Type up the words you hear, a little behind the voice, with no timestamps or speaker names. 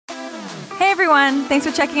everyone. Thanks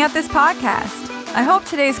for checking out this podcast. I hope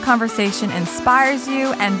today's conversation inspires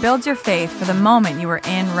you and builds your faith for the moment you are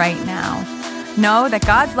in right now. Know that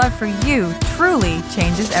God's love for you truly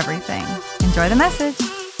changes everything. Enjoy the message.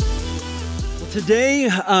 Today,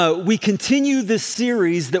 we continue this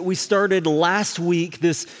series that we started last week,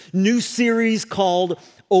 this new series called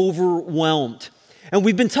Overwhelmed. And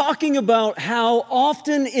we've been talking about how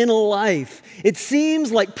often in life it seems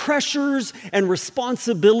like pressures and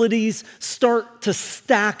responsibilities start to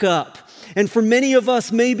stack up. And for many of us,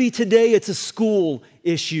 maybe today it's a school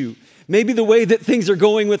issue. Maybe the way that things are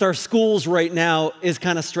going with our schools right now is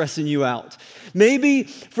kind of stressing you out. Maybe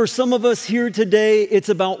for some of us here today, it's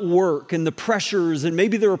about work and the pressures, and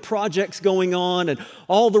maybe there are projects going on and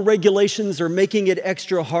all the regulations are making it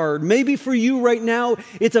extra hard. Maybe for you right now,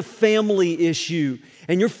 it's a family issue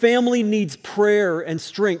and your family needs prayer and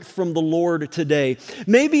strength from the Lord today.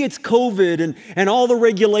 Maybe it's COVID and all the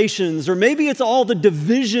regulations, or maybe it's all the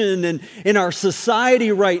division in our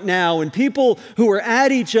society right now and people who are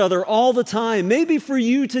at each other all the time. Maybe for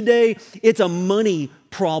you today, it's a money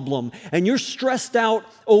problem and you're stressed out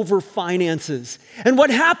over finances. And what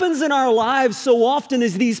happens in our lives so often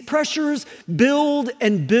is these pressures build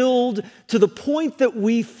and build to the point that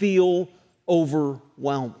we feel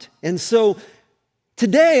overwhelmed. And so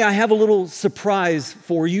today I have a little surprise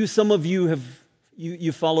for you. Some of you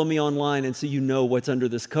you follow me online, and so you know what's under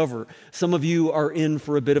this cover. Some of you are in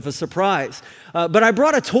for a bit of a surprise. But I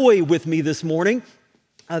brought a toy with me this morning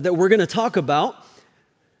that we're going to talk about.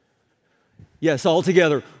 Yes, all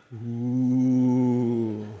together.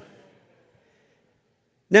 Ooh.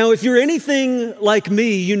 Now, if you're anything like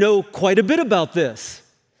me, you know quite a bit about this.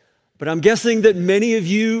 But I'm guessing that many of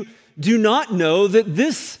you do not know that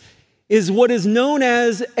this is what is known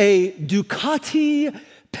as a Ducati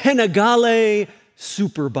Panigale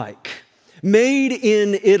superbike, made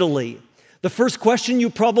in Italy. The first question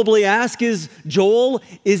you probably ask is, Joel,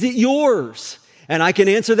 is it yours? And I can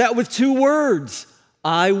answer that with two words: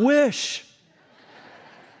 I wish.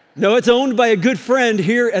 No, it's owned by a good friend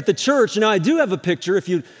here at the church. Now, I do have a picture. If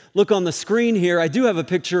you look on the screen here, I do have a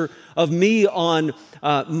picture of me on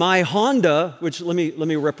my Honda, which let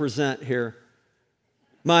me represent here.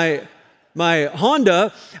 My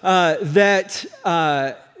Honda that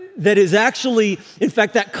is actually, in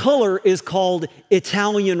fact, that color is called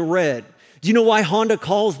Italian red. Do you know why Honda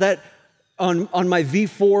calls that on my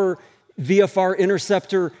V4 VFR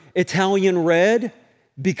Interceptor Italian red?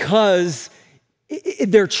 Because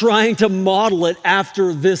they're trying to model it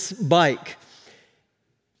after this bike.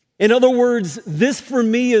 In other words, this for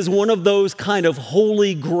me is one of those kind of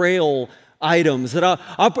holy grail items that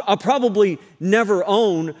I'll probably never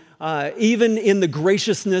own, even in the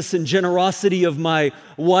graciousness and generosity of my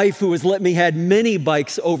wife, who has let me had many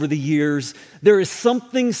bikes over the years. There is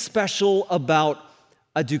something special about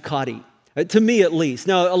a Ducati, to me at least.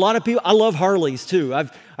 Now, a lot of people, I love Harleys too.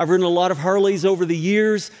 I've ridden a lot of Harleys over the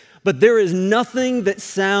years. But there is nothing that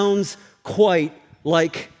sounds quite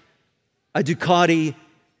like a Ducati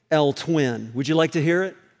L Twin. Would you like to hear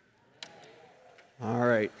it? All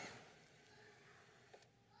right.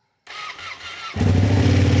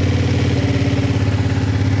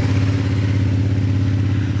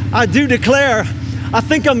 I do declare, I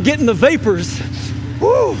think I'm getting the vapors.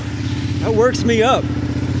 Woo! That works me up.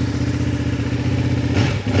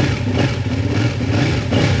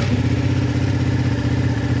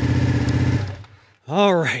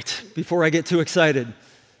 All right, before I get too excited.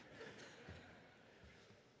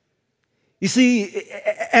 You see,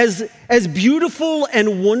 as beautiful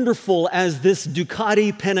and wonderful as this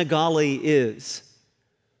Ducati Panigale is,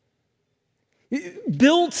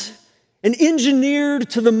 built and engineered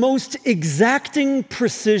to the most exacting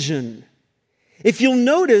precision, if you'll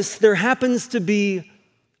notice, there happens to be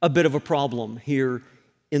a bit of a problem here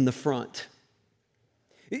in the front.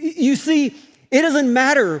 You see, it doesn't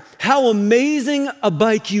matter how amazing a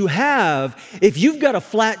bike you have. If you've got a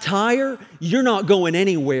flat tire, you're not going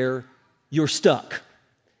anywhere. You're stuck.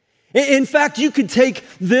 In fact, you could take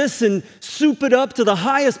this and soup it up to the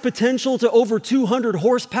highest potential to over 200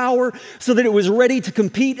 horsepower so that it was ready to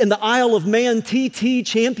compete in the Isle of Man TT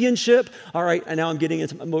Championship. All right, and now I'm getting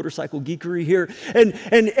into my motorcycle geekery here. And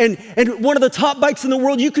one of the top bikes in the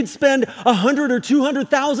world, you could spend $100,000 or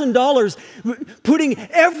 $200,000 putting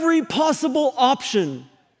every possible option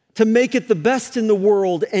to make it the best in the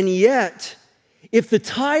world. And yet, if the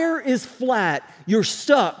tire is flat, you're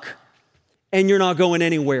stuck and you're not going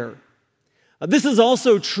anywhere. This is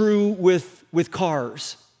also true with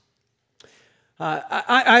cars.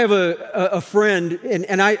 I have a friend,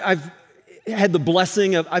 and I've had the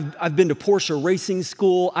blessing of, I've been to Porsche racing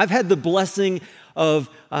school. I've had the blessing of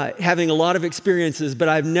having a lot of experiences, but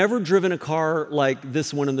I've never driven a car like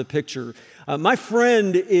this one in the picture. My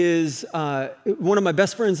friend is, one of my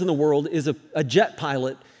best friends in the world is a jet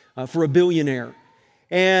pilot for a billionaire.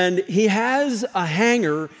 And he has a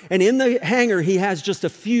hangar, and in the hangar, he has just a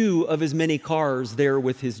few of his many cars there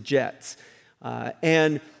with his jets.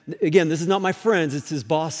 And again, this is not my friend's, it's his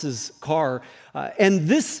boss's car. And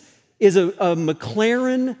this is a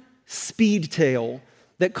McLaren Speedtail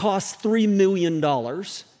that costs $3 million.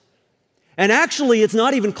 And actually, it's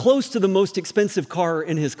not even close to the most expensive car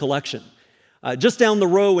in his collection. Just down the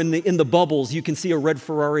row in the bubbles, you can see a red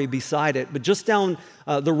Ferrari beside it. But just down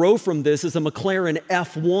the row from this is a McLaren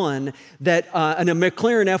F1 and a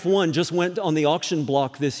McLaren F1 just went on the auction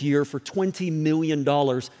block this year for $20 million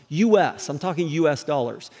US. I'm talking US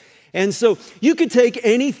dollars. And so you could take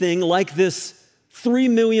anything like this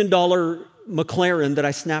 $3 million McLaren that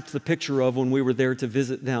I snapped the picture of when we were there to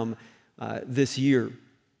visit them this year.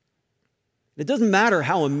 It doesn't matter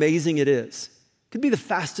how amazing it is. It could be the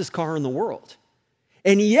fastest car in the world.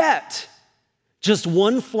 And yet, just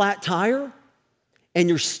one flat tire and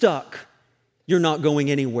you're stuck. You're not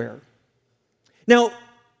going anywhere. Now,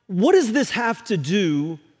 what does this have to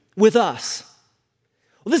do with us?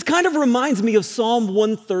 Well, this kind of reminds me of Psalm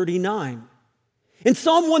 139. In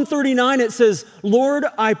Psalm 139, it says, "Lord,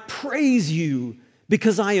 I praise you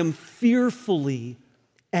because I am fearfully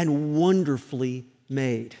and wonderfully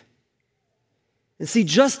made." And see,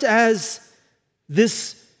 just as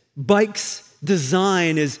this bike's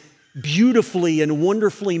design is beautifully and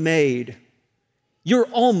wonderfully made, you're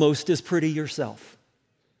almost as pretty yourself.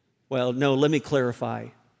 Well, no, let me clarify.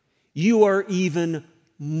 You are even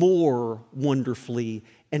more wonderfully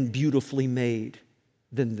and beautifully made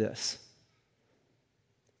than this.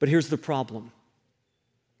 But here's the problem.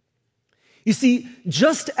 You see,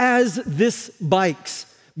 just as this bike's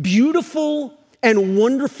beautiful and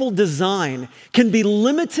wonderful design can be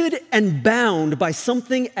limited and bound by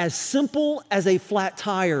something as simple as a flat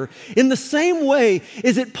tire, in the same way,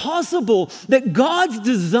 is it possible that God's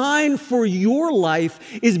design for your life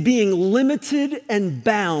is being limited and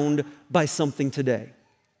bound by something today?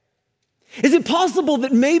 Is it possible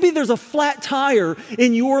that maybe there's a flat tire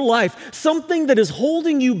in your life, something that is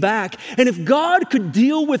holding you back, and if God could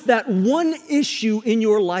deal with that one issue in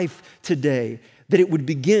your life today, that it would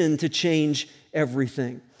begin to change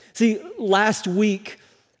everything? See, last week,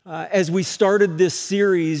 as we started this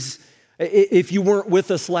series, if you weren't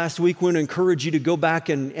with us last week, we want to encourage you to go back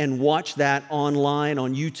and watch that online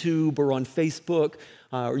on YouTube or on Facebook,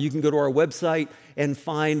 or you can go to our website and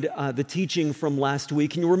find the teaching from last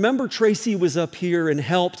week. And you remember Tracy was up here and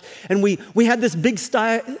helped, and we had this big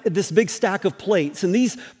stack of plates, and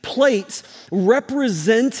these plates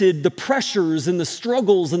represented the pressures and the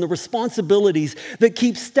struggles and the responsibilities that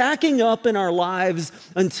keep stacking up in our lives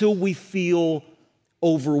until we feel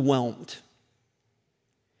overwhelmed.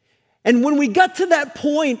 And when we got to that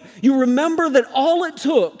point, you remember that all it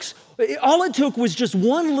took was just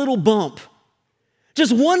one little bump.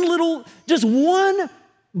 Just one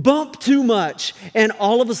bump too much, and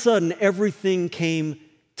all of a sudden, everything came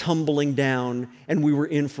tumbling down, and we were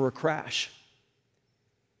in for a crash.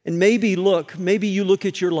 And maybe you look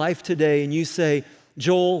at your life today and you say,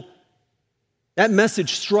 "Joel, that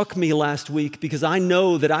message struck me last week because I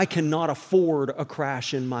know that I cannot afford a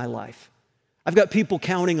crash in my life. I've got people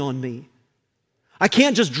counting on me. I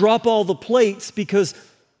can't just drop all the plates because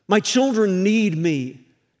my children need me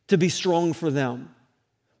to be strong for them.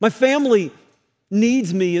 My family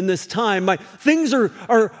needs me in this time. Things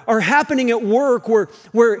are happening at work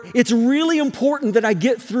where it's really important that I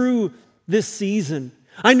get through this season.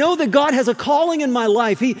 I know that God has a calling in my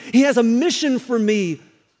life. He has a mission for me.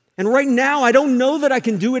 And right now, I don't know that I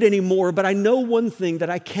can do it anymore, but I know one thing, that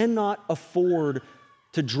I cannot afford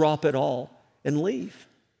to drop it all and leave."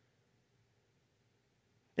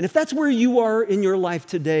 And if that's where you are in your life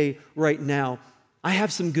today, right now, I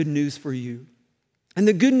have some good news for you. And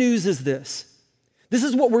the good news is this. This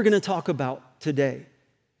is what we're going to talk about today.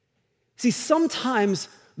 See, sometimes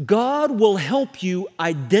God will help you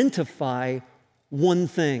identify one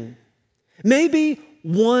thing, maybe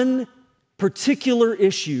one particular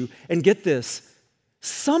issue. And get this,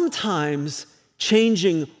 sometimes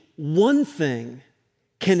changing one thing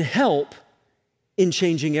can help in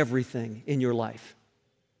changing everything in your life.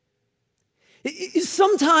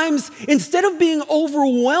 Sometimes, instead of being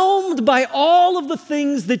overwhelmed by all of the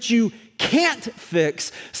things that you can't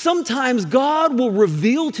fix, sometimes God will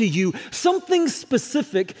reveal to you something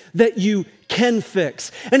specific that you can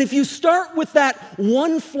fix. And if you start with that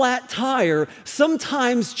one flat tire,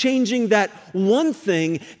 sometimes changing that one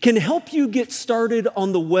thing can help you get started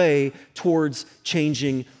on the way towards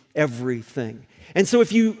changing everything. And so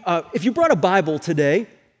if you brought a Bible today,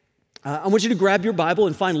 I want you to grab your Bible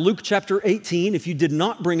and find Luke chapter 18. If you did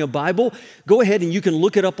not bring a Bible, go ahead and you can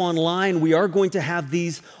look it up online. We are going to have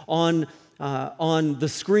these on the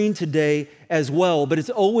screen today as well. But it's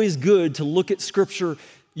always good to look at Scripture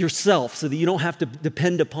yourself so that you don't have to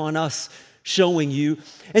depend upon us showing you.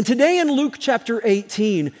 And today in Luke chapter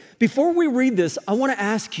 18, before we read this, I want to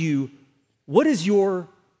ask you, what is your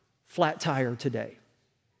flat tire today?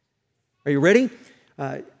 Are you ready?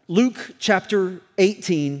 Luke chapter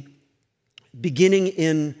 18, beginning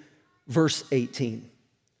in verse 18.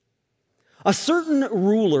 A certain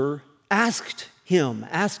ruler asked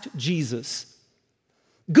Jesus,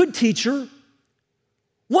 "Good teacher,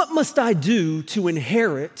 what must I do to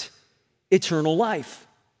inherit eternal life?"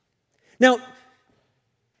 Now,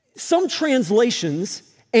 some translations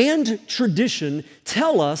and tradition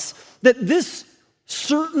tell us that this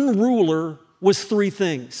certain ruler was three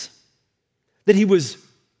things: that he was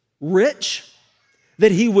rich,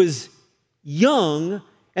 that he was young,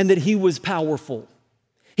 and that he was powerful.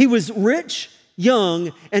 He was rich,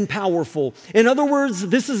 young, and powerful. In other words,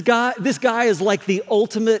 this guy is like the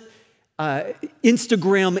ultimate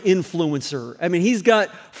Instagram influencer. I mean, he's got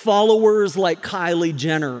followers like Kylie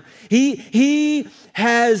Jenner. He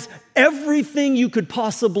has everything you could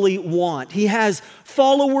possibly want. He has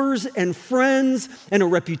followers and friends and a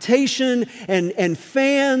reputation and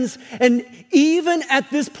fans. And even at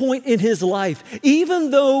this point in his life,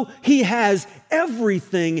 even though he has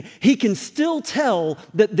everything, he can still tell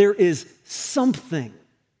that there is something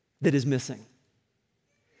that is missing.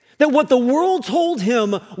 That what the world told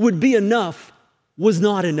him would be enough was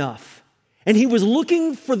not enough. And he was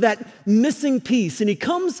looking for that missing piece. And he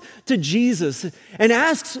comes to Jesus and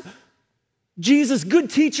asks Jesus,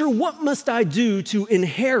 "Good teacher, what must I do to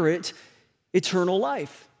inherit eternal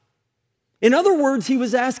life?" In other words, he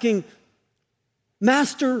was asking,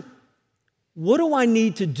 "Master, what do I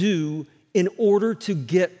need to do in order to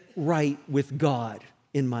get right with God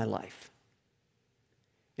in my life?"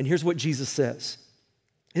 And here's what Jesus says.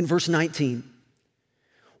 In verse 19,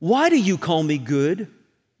 "Why do you call me good?"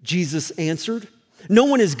 Jesus answered. "No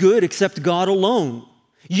one is good except God alone.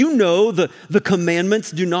 You know the commandments: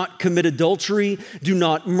 do not commit adultery, do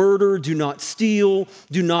not murder, do not steal,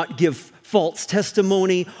 do not give false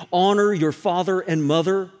testimony, honor your father and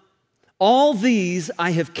mother. All these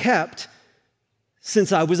I have kept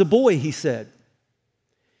since I was a boy," he said.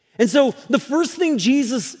 And so the first thing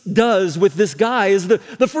Jesus does with this guy is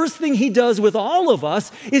the first thing he does with all of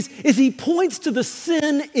us is he points to the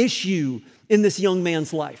sin issue in this young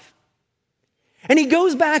man's life. And he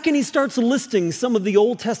goes back and he starts listing some of the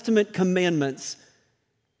Old Testament commandments.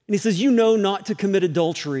 And he says, "You know not to commit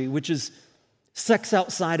adultery," which is sex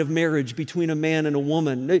outside of marriage between a man and a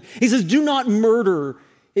woman. He says, "Do not murder,"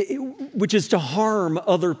 which is to harm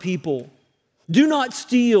other people. "Do not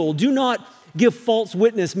steal. Do not give false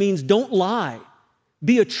witness," means don't lie.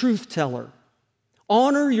 Be a truth teller.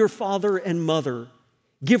 "Honor your father and mother.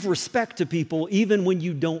 Give respect to people even when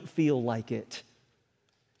you don't feel like it."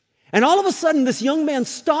 And all of a sudden, this young man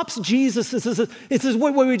stops Jesus and says,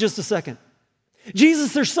 wait just a second.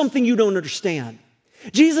 "Jesus, there's something you don't understand.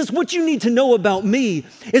 Jesus, what you need to know about me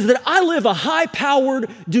is that I live a high-powered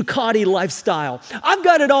Ducati lifestyle. I've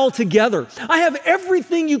got it all together. I have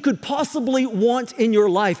everything you could possibly want in your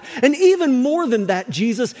life. And even more than that,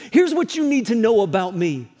 Jesus, here's what you need to know about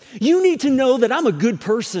me. You need to know that I'm a good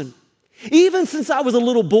person. Even since I was a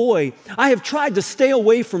little boy, I have tried to stay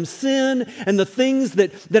away from sin and the things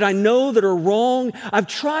that I know that are wrong. I've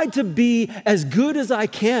tried to be as good as I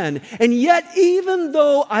can. And yet, even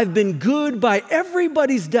though I've been good by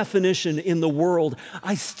everybody's definition in the world,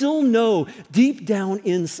 I still know deep down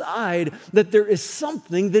inside that there is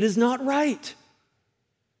something that is not right."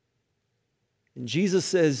 And Jesus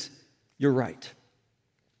says, "You're right."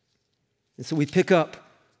 And so we pick up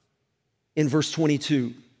in verse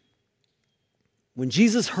 22. When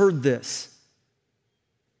Jesus heard this,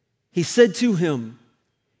 he said to him,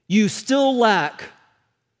 "You still lack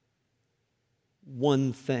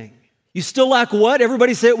one thing." You still lack what?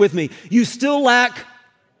 Everybody say it with me. You still lack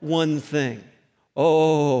one thing.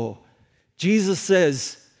 Oh, Jesus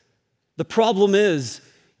says, the problem is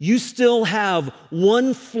you still have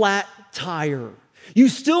one flat tire. You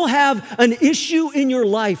still have an issue in your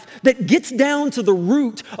life that gets down to the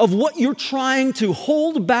root of what you're trying to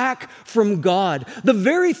hold back from God. The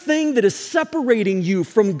very thing that is separating you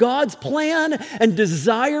from God's plan and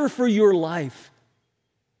desire for your life.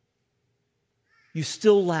 You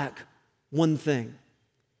still lack one thing.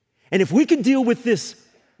 And if we could deal with this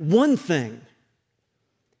one thing,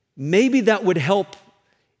 maybe that would help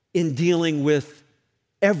in dealing with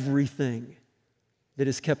everything that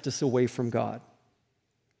has kept us away from God.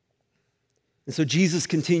 And so Jesus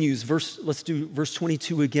continues, let's do verse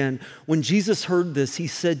 22 again. When Jesus heard this, he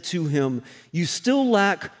said to him, "You still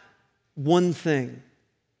lack one thing.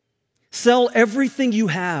 Sell everything you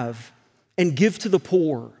have and give to the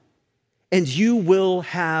poor, and you will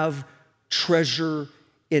have treasure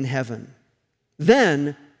in heaven.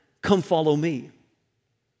 Then come follow me."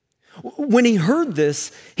 When he heard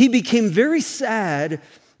this, he became very sad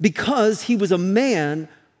because he was a man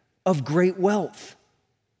of great wealth.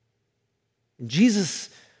 Jesus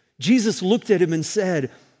looked at him and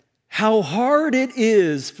said, "How hard it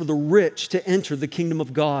is for the rich to enter the kingdom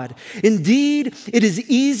of God. Indeed, it is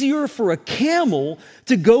easier for a camel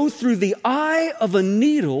to go through the eye of a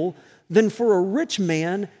needle than for a rich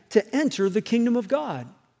man to enter the kingdom of God."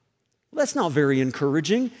 Well, that's not very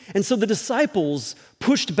encouraging. And so the disciples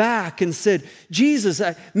pushed back and said, "Jesus,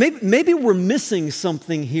 maybe we're missing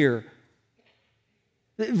something here."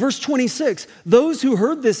 Verse 26, those who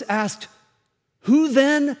heard this asked, "Who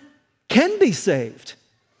then can be saved?"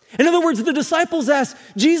 In other words, the disciples asked,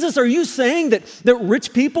 "Jesus, are you saying that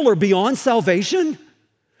rich people are beyond salvation?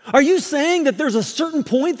 Are you saying that there's a certain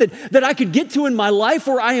point that I could get to in my life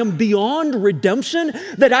where I am beyond redemption,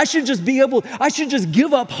 that I should just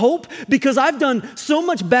give up hope because I've done so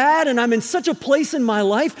much bad and I'm in such a place in my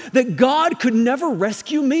life that God could never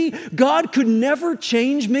rescue me? God could never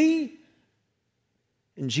change me?"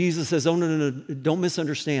 And Jesus says, "Oh, no, don't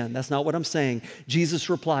misunderstand. That's not what I'm saying." Jesus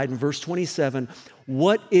replied in verse 27,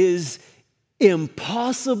 "What is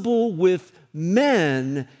impossible with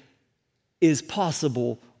men is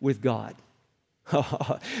possible with God."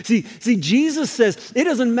 See, Jesus says it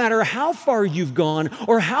doesn't matter how far you've gone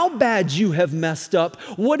or how bad you have messed up.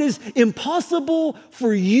 What is impossible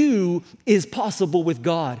for you is possible with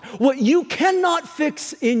God. What you cannot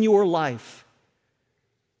fix in your life,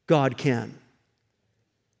 God can.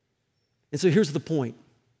 And so here's the point.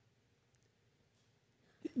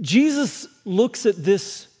 Jesus looks at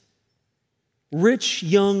this rich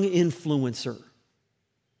young influencer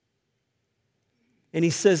and he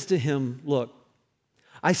says to him, "Look,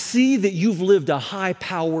 I see that you've lived a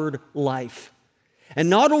high-powered life. And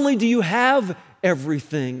not only do you have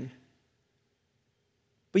everything,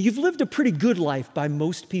 but you've lived a pretty good life by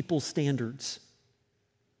most people's standards.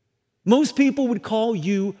 Most people would call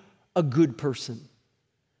you a good person.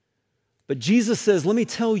 But Jesus says, let me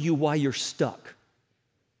tell you why you're stuck.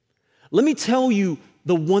 Let me tell you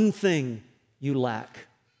the one thing you lack."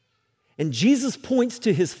 And Jesus points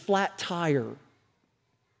to his flat tire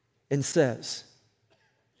and says,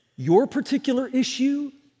 "Your particular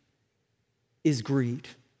issue is greed."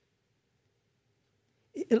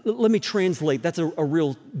 Let me translate. That's a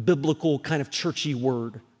real biblical kind of churchy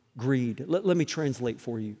word, greed. Let me translate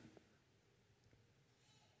for you.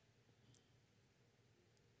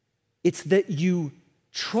 It's that you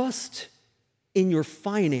trust in your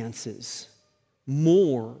finances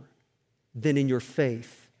more than in your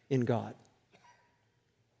faith in God.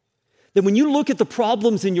 That when you look at the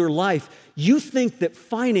problems in your life, you think that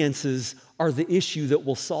finances are the issue that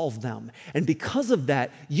will solve them. And because of that,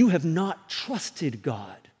 you have not trusted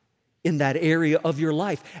God in that area of your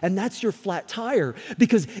life. And that's your flat tire.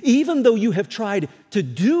 Because even though you have tried to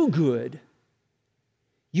do good,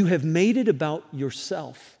 you have made it about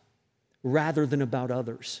yourself rather than about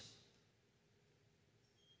others.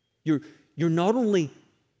 You're not only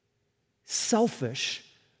selfish,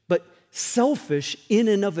 but selfish in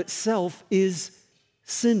and of itself is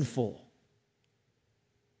sinful.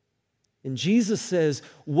 And Jesus says,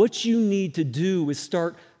 what you need to do is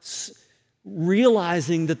start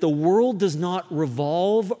realizing that the world does not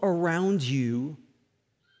revolve around you,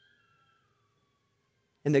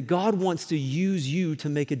 and that God wants to use you to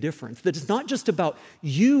make a difference. That it's not just about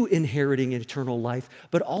you inheriting eternal life,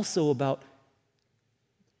 but also about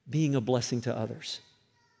being a blessing to others.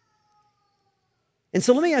 And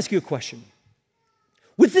so let me ask you a question.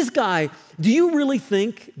 With this guy, do you really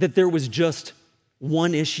think that there was just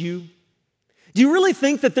one issue? Do you really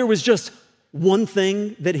think that there was just one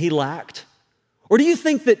thing that he lacked? Or do you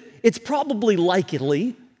think that it's probably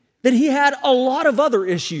likely that he had a lot of other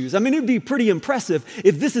issues. I mean, it'd be pretty impressive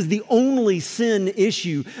if this is the only sin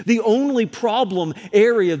issue, the only problem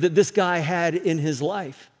area that this guy had in his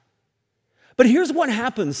life. But here's what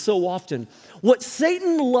happens so often. What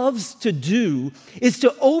Satan loves to do is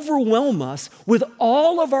to overwhelm us with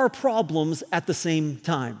all of our problems at the same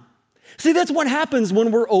time. See, that's what happens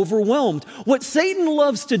when we're overwhelmed. What Satan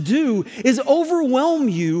loves to do is overwhelm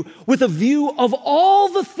you with a view of all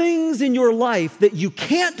the things in your life that you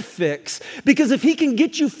can't fix, because if he can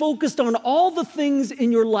get you focused on all the things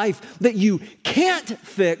in your life that you can't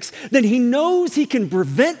fix, then he knows he can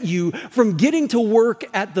prevent you from getting to work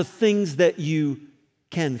at the things that you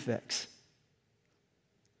can fix.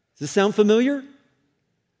 Does this sound familiar?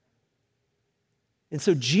 And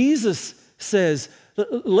so Jesus says,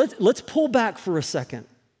 let's pull back for a second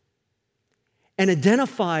and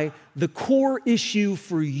identify the core issue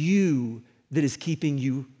for you that is keeping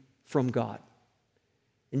you from God.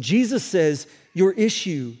 And Jesus says, your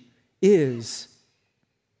issue is,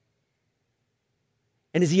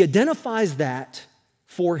 and as he identifies that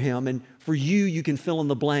for him, and for you, you can fill in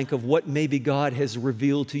the blank of what maybe God has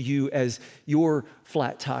revealed to you as your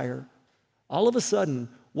flat tire. All of a sudden,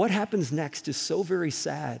 what happens next is so very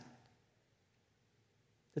sad.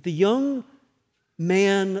 That the young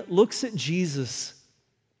man looks at Jesus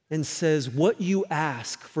and says, what you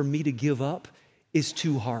ask for me to give up is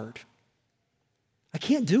too hard. I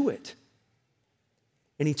can't do it.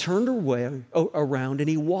 And he turned around and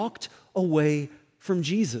he walked away from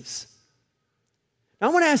Jesus. Now,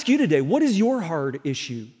 I want to ask you today, what is your hard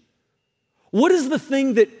issue? What is the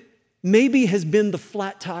thing that maybe has been the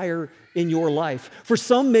flat tire in your life? For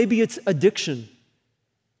some, maybe it's addiction,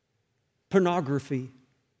 pornography,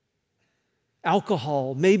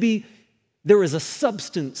 alcohol. Maybe there is a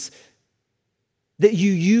substance that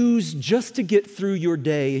you use just to get through your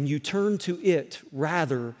day and you turn to it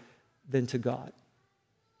rather than to God.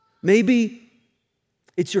 Maybe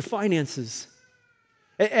it's your finances.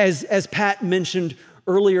 As Pat mentioned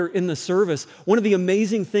earlier in the service, one of the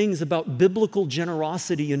amazing things about biblical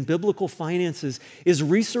generosity and biblical finances is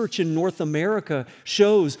research in North America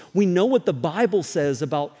shows we know what the Bible says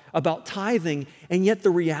about tithing, and yet the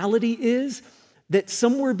reality is that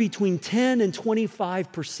somewhere between 10 and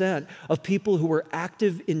 25% of people who are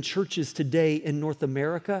active in churches today in North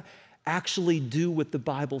America actually do what the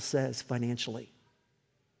Bible says financially.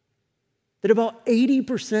 That about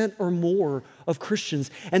 80% or more of Christians,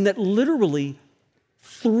 and that literally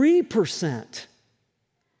 3%,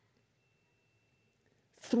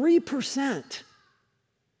 2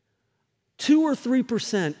 or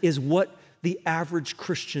 3% is what the average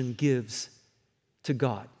Christian gives to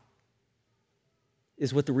God,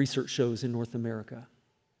 is what the research shows in North America.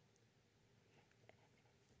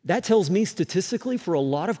 That tells me statistically, for a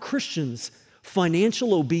lot of Christians,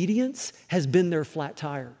 financial obedience has been their flat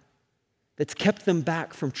tire that's kept them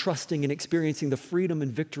back from trusting and experiencing the freedom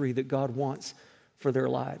and victory that God wants for their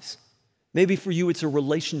lives. Maybe for you, it's a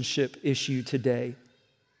relationship issue today.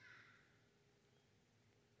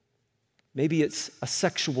 Maybe it's a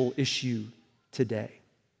sexual issue today.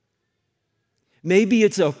 Maybe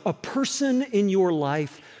it's a person in your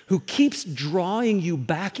life who keeps drawing you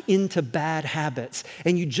back into bad habits,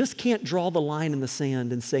 and you just can't draw the line in the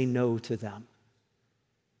sand and say no to them.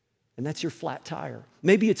 And that's your flat tire.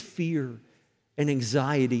 Maybe it's fear and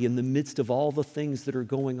anxiety in the midst of all the things that are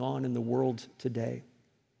going on in the world today.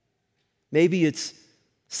 Maybe it's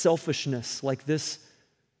selfishness, like this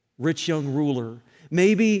rich young ruler.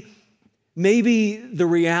 Maybe the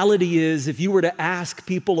reality is, if you were to ask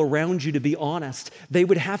people around you to be honest, they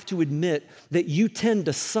would have to admit that you tend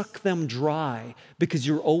to suck them dry because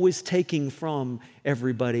you're always taking from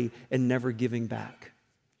everybody and never giving back.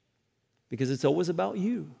 Because it's always about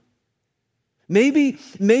you. Maybe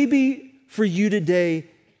for you today,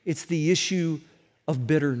 it's the issue of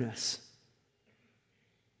bitterness.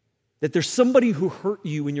 That there's somebody who hurt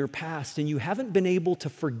you in your past and you haven't been able to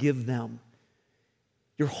forgive them.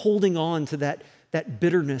 You're holding on to that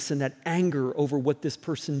bitterness and that anger over what this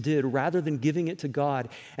person did rather than giving it to God.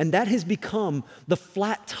 And that has become the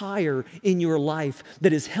flat tire in your life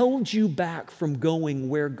that has held you back from going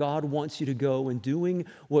where God wants you to go and doing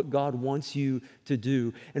what God wants you to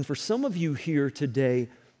do. And for some of you here today,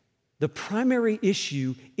 the primary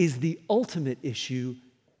issue is the ultimate issue,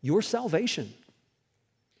 your salvation.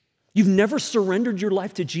 You've never surrendered your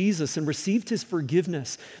life to Jesus and received his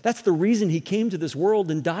forgiveness. That's the reason he came to this world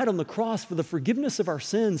and died on the cross for the forgiveness of our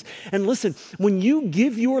sins. And listen, when you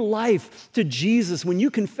give your life to Jesus, when you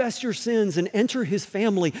confess your sins and enter his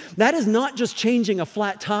family, that is not just changing a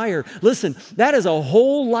flat tire. Listen, that is a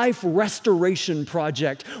whole life restoration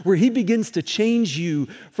project where he begins to change you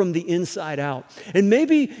from the inside out. And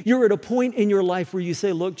maybe you're at a point in your life where you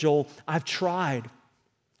say, look, Joel, I've tried.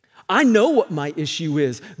 I know what my issue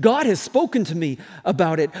is. God has spoken to me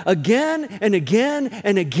about it again and again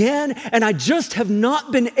and again, and I just have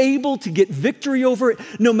not been able to get victory over it,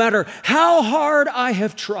 no matter how hard I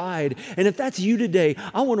have tried. And if that's you today,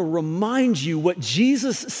 I want to remind you what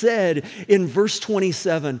Jesus said in verse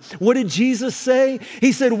 27. What did Jesus say?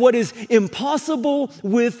 He said, what is impossible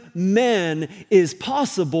with men is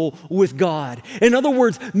possible with God. In other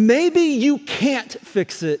words, maybe you can't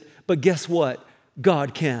fix it, but guess what?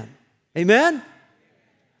 God can. Amen?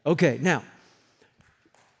 Okay, now,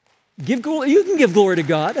 you can give glory to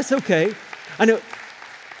God. That's okay. I know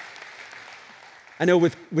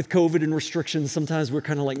with COVID and restrictions, sometimes we're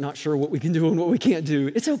kind of like not sure what we can do and what we can't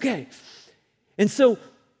do. It's okay. And so,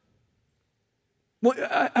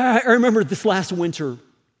 I remember this last winter,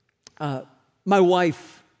 my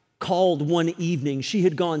wife called one evening. She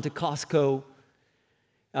had gone to Costco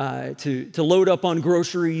to load up on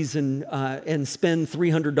groceries and spend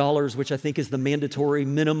 $300, which I think is the mandatory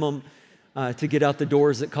minimum to get out the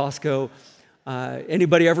doors at Costco.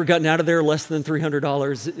 Anybody ever gotten out of there less than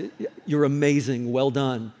 $300? You're amazing. Well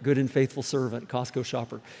done. Good and faithful servant, Costco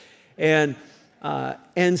shopper. And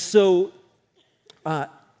so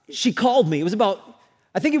she called me.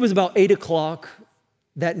 I think it was about 8 o'clock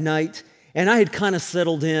that night. And I had kind of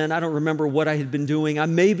settled in. I don't remember what I had been doing. I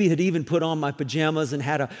maybe had even put on my pajamas and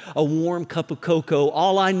had a warm cup of cocoa.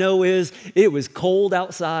 All I know is it was cold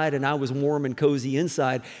outside and I was warm and cozy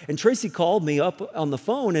inside. And Tracy called me up on the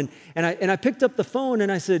phone and I picked up the phone and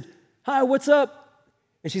I said, "Hi, what's up?"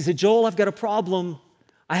 And she said, "Joel, I've got a problem.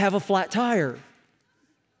 I have a flat tire."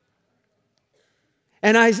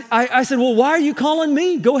 And I said, "Well, why are you calling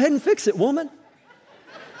me? Go ahead and fix it, woman."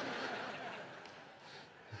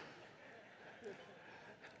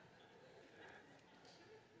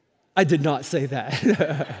 I did not say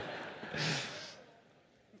that.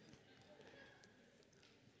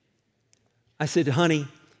 I said, "Honey,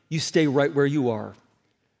 you stay right where you are.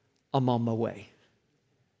 I'm on my way."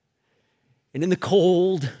 And in the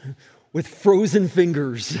cold, with frozen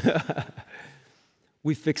fingers,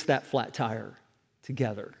 we fixed that flat tire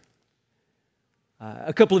together.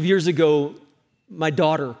 A couple of years ago, my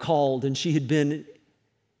daughter called, and she had been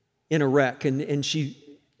in a wreck, and she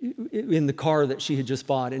in the car that she had just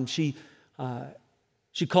bought, and she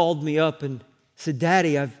called me up and said,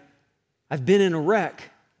 "Daddy, I've been in a wreck."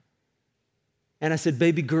 And I said,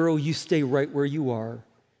 "Baby girl, you stay right where you are.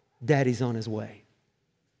 Daddy's on his way."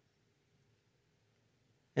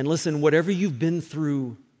 And listen, whatever you've been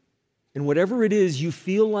through and whatever it is you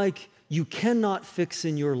feel like you cannot fix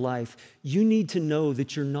in your life, you need to know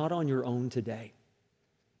that you're not on your own today,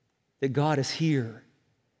 that God is here.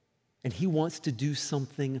 And he wants to do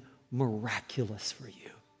something miraculous for you.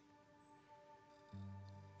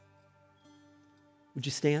 Would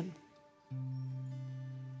you stand?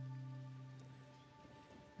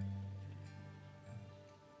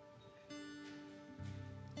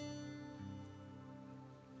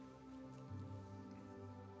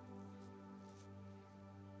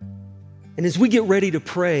 And as we get ready to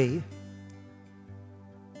pray,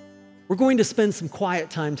 we're going to spend some quiet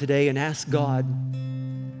time today and ask God,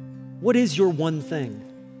 what is your one thing?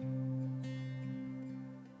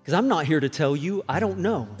 Because I'm not here to tell you, I don't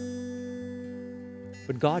know.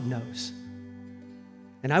 But God knows.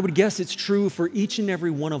 And I would guess it's true for each and every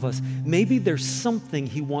one of us. Maybe there's something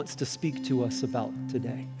he wants to speak to us about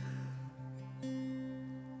today.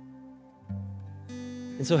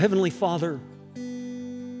 And so, Heavenly Father,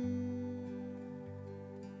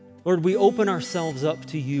 Lord, we open ourselves up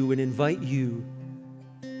to you and invite you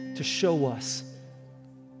to show us.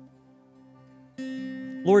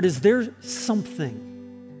 Lord, is there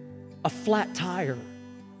something, a flat tire,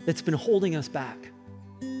 that's been holding us back?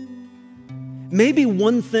 Maybe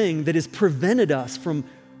one thing that has prevented us from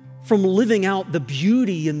living out the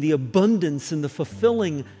beauty and the abundance and the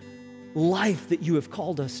fulfilling life that you have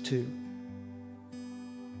called us to.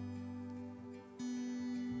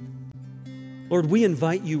 Lord, we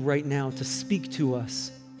invite you right now to speak to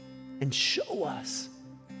us and show us.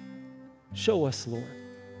 Show us, Lord.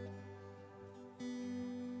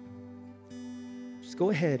 Just go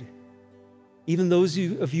ahead. Even those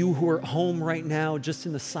of you who are at home right now, just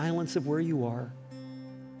in the silence of where you are,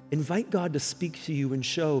 Invite God to speak to you and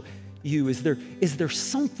show you. Is there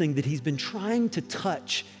something that he's been trying to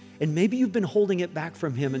touch, and maybe you've been holding it back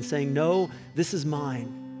from him and saying, no, this is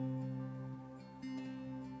mine.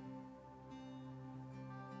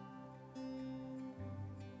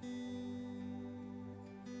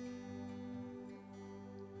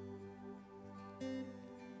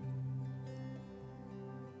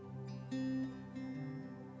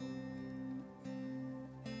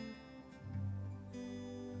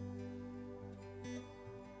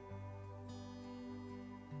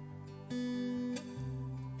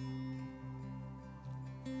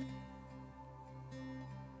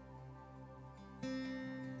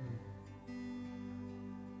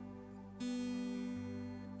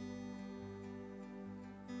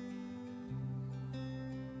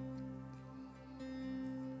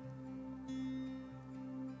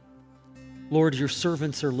 Lord, your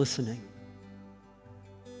servants are listening.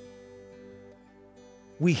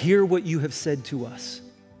 We hear what you have said to us.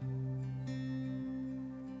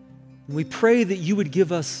 And we pray that you would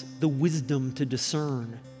give us the wisdom to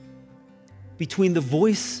discern between the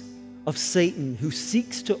voice of Satan, who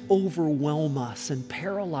seeks to overwhelm us and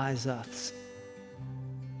paralyze us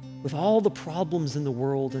with all the problems in the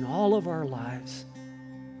world and all of our lives.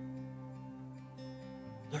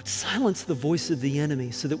 Lord, silence the voice of the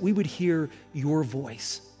enemy so that we would hear your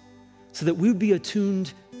voice, so that we would be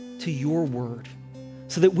attuned to your word,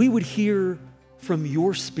 so that we would hear from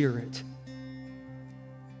your Spirit.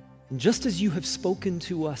 And just as you have spoken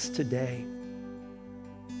to us today,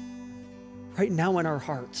 right now in our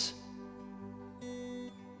hearts,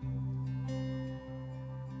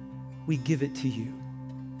 we give it to you.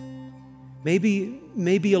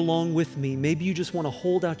 Maybe along with me, maybe you just want to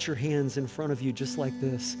hold out your hands in front of you just like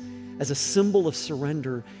this as a symbol of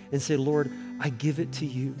surrender and say, Lord, I give it to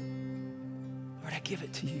you. Lord, I give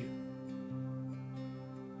it to you.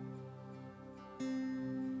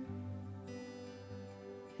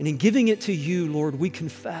 And in giving it to you, Lord, we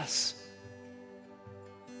confess.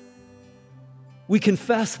 We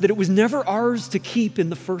confess that it was never ours to keep in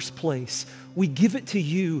the first place. We give it to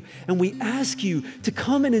you, and we ask you to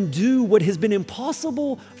come in and do what has been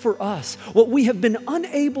impossible for us, what we have been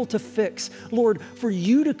unable to fix. Lord, for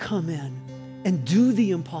you to come in and do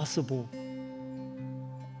the impossible.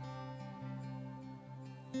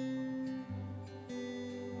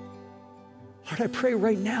 Lord, I pray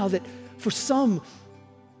right now that for some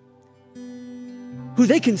who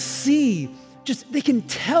they can see, they can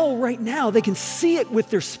tell right now, they can see it with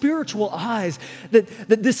their spiritual eyes, that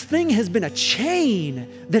this thing has been a chain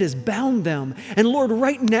that has bound them. And Lord,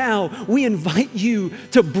 right now, we invite you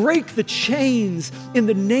to break the chains in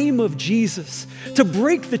the name of Jesus, to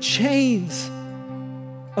break the chains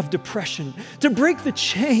of depression, to break the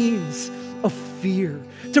chains of fear,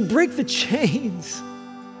 to break the chains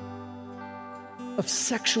of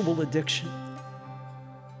sexual addiction,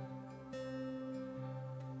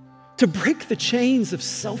 to break the chains of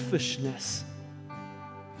selfishness.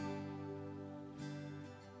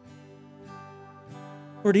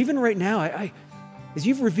 Lord, even right now, I as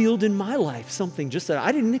you've revealed in my life something just that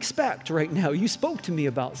I didn't expect right now. You spoke to me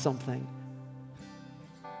about something.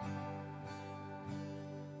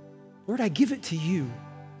 Lord, I give it to you.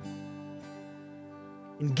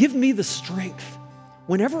 And give me the strength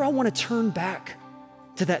whenever I want to turn back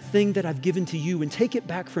to that thing that I've given to you and take it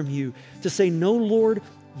back from you, to say, no, Lord,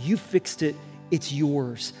 you fixed it. It's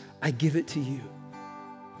yours. I give it to you.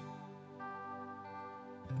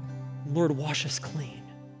 Lord, wash us clean.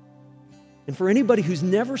 And for anybody who's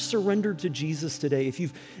never surrendered to Jesus today, if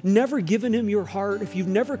you've never given him your heart, if you've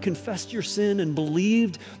never confessed your sin and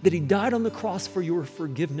believed that he died on the cross for your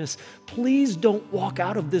forgiveness, please don't walk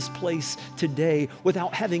out of this place today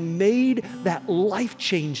without having made that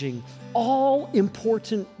life-changing,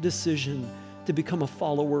 all-important decision to become a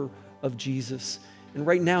follower of Jesus. And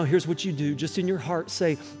right now, here's what you do. Just in your heart,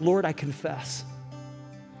 say, Lord, I confess.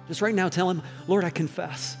 Just right now, tell him, Lord, I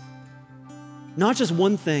confess. Not just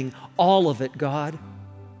one thing, all of it, God.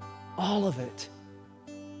 All of it.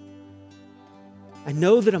 I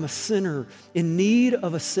know that I'm a sinner in need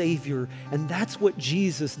of a Savior, and that's what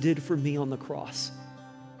Jesus did for me on the cross.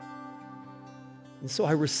 And so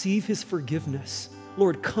I receive his forgiveness.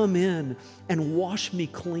 Lord, come in and wash me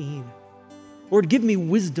clean. Lord, give me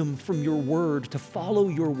wisdom from your word to follow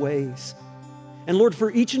your ways. And Lord, for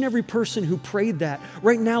each and every person who prayed that,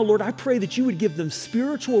 right now, Lord, I pray that you would give them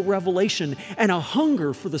spiritual revelation and a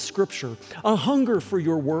hunger for the scripture, a hunger for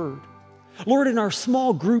your word, Lord, in our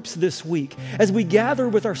small groups this week, as we gather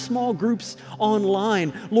with our small groups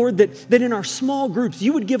online, Lord, that in our small groups,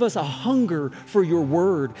 you would give us a hunger for your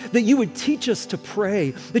word, that you would teach us to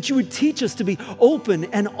pray, that you would teach us to be open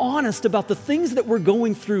and honest about the things that we're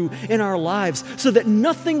going through in our lives so that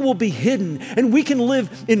nothing will be hidden and we can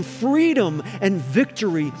live in freedom and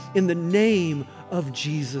victory in the name of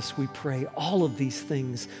Jesus. We pray all of these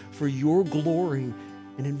things for your glory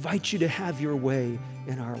and invite you to have your way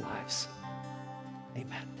in our lives.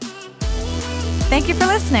 Amen. Thank you for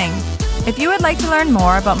listening. If you would like to learn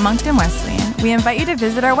more about Moncton Wesleyan, we invite you to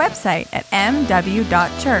visit our website at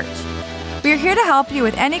mw.church. We are here to help you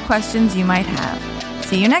with any questions you might have.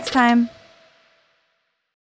 See you next time.